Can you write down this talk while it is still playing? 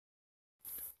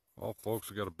Well, folks,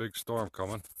 we got a big storm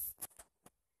coming.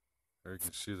 There you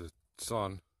can see the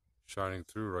sun shining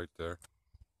through right there.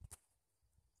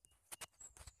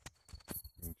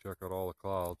 You can check out all the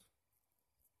clouds.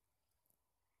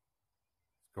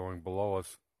 It's going below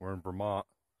us. We're in Vermont.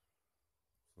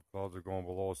 So the clouds are going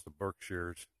below us, the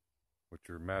Berkshires, which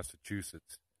are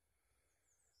Massachusetts.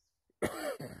 See,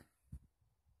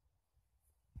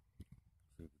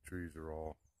 the trees are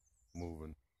all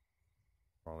moving.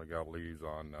 Finally got leaves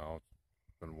on now.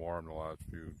 It's been warm the last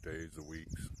few days or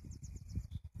weeks.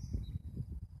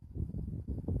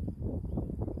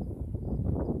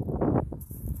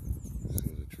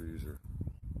 See, the trees are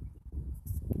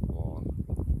long.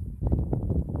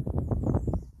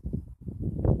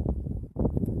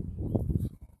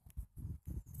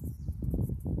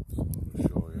 So to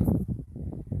show you.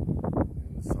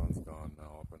 And the sun's gone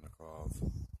now up in the clouds.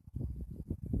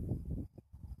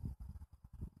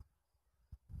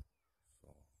 So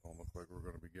don't look like we're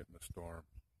going to be getting a storm.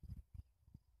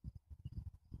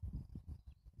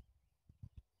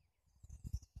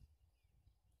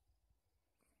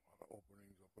 A lot of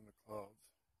openings up in the clouds.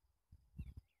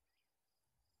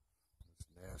 It's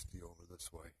nasty over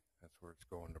this way. That's where it's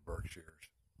going to Berkshires.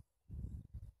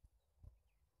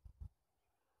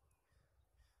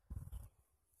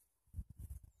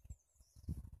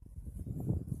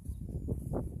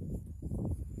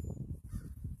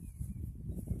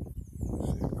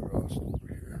 See across over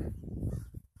here.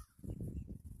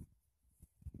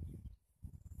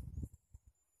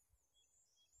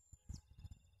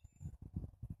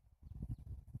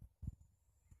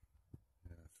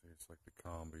 Yeah, see, it's like the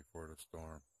calm before the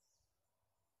storm.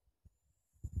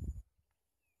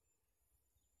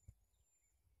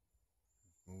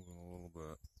 It's moving a little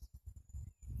bit.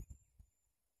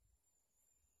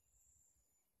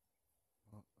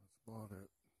 Well, that's about it.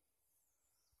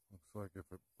 Looks like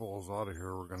if it pulls out of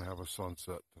here, we're going to have a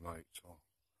sunset tonight, so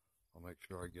I'll make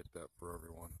sure I get that for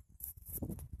everyone.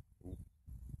 Ooh,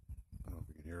 I don't know if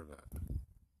you can hear that.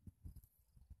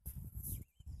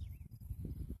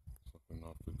 It's looking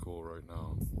awfully cool right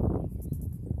now.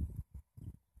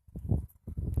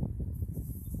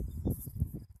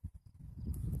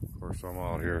 Of course, I'm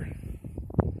out here.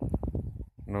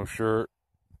 No shirt,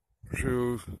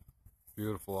 shoes.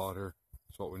 Beautiful out here.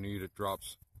 That's what we need. It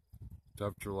drops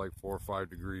temperature like 4 or 5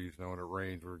 degrees. Now when it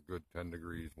rains, we're a good 10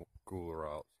 degrees cooler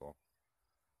out. So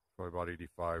probably about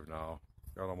 85 now.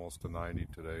 Got almost to 90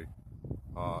 today.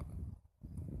 Hot.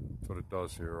 That's what it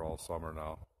does here all summer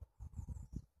now.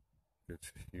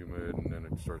 It's humid, and then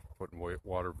it starts putting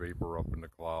water vapor up in the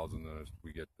clouds, and then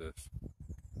we get this.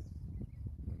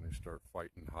 And they start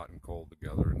fighting hot and cold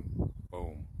together, and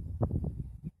boom.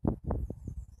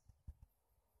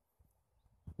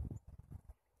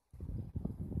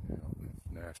 Yeah, it's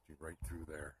nasty right through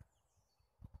there.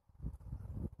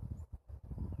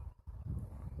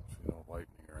 See no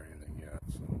lightning or anything yet,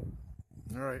 so.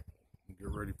 Alright, get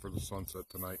ready for the sunset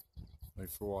tonight.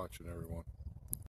 Thanks for watching, everyone.